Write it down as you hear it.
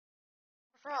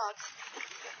frogs.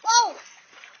 Whoa!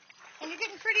 And you're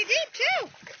getting pretty deep, too.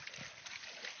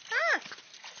 Huh?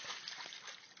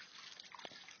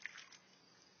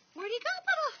 Where'd he go,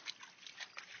 Bubba?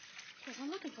 Because I'm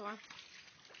looking for him.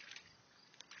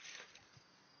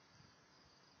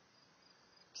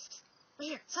 Over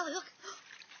here. Sully, look.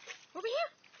 Over here.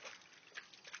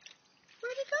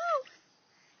 Where'd he go?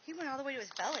 He went all the way to his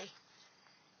belly.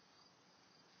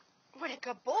 What a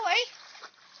good boy.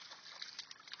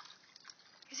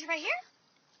 Is he right here?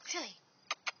 Sully.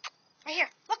 Right here.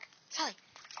 Look. Sully.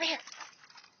 Right here.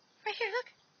 Right here, look.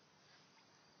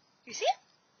 You see him?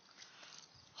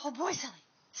 Oh boy, Sully.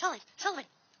 Sully. Sully.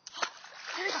 Oh,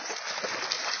 there he goes.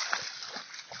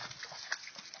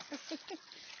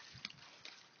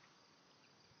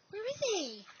 Where is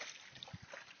he?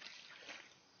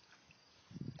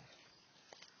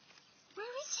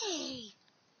 Where is he?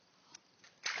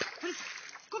 What is it?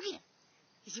 Go get him.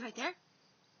 Is he right there?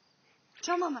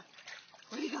 Tell Mama.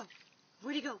 Where'd he go?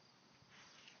 Where'd he go?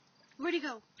 Where'd he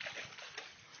go?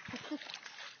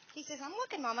 He says, I'm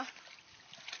looking, Mama.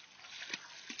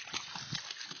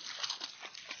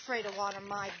 Afraid of water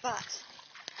my butt.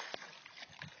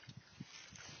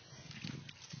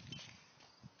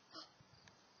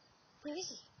 Where is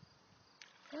he?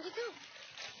 Where'd he go?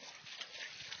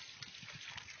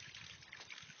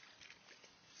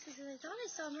 He says, I thought I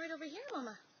saw him right over here,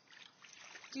 Mama.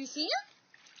 Do you see him?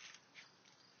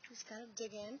 He's kind of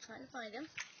digging, trying to find him.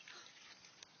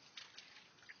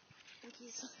 I think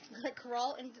he's going to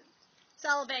crawl into...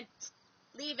 Sullivan,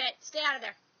 leave it. Stay out of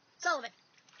there. Sullivan,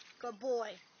 good boy.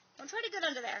 Don't try to get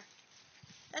under there.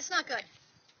 That's not good. I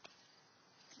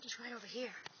think he's right over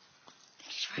here. I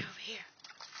think he's right over here.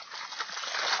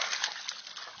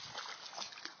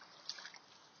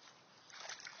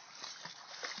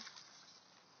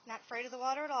 Not afraid of the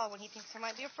water at all when he thinks there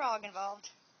might be a frog involved.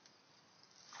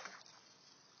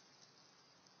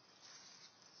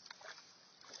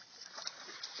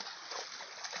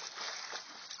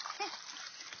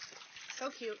 So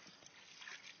cute.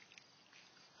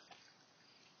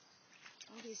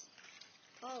 All these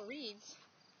tall reeds.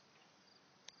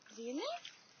 Is he in there?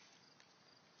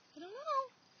 I don't know.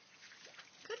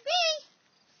 Could be.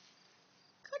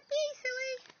 Could be,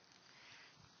 Silly.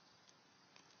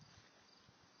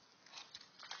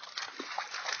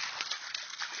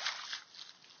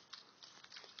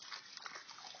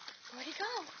 Where'd he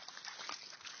go?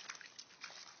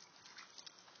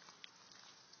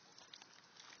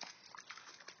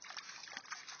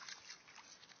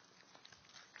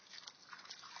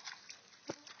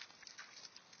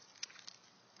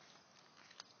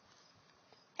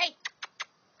 Hey!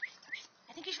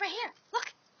 I think he's right here.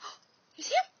 Look! You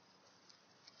see him?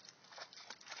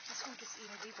 This one gets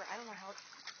even deeper. I don't know how it...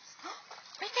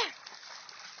 Right there!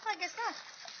 Well, I guess not.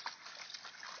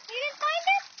 You didn't find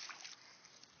him?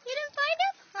 You didn't find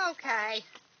him? Okay.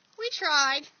 We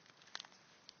tried.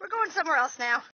 We're going somewhere else now.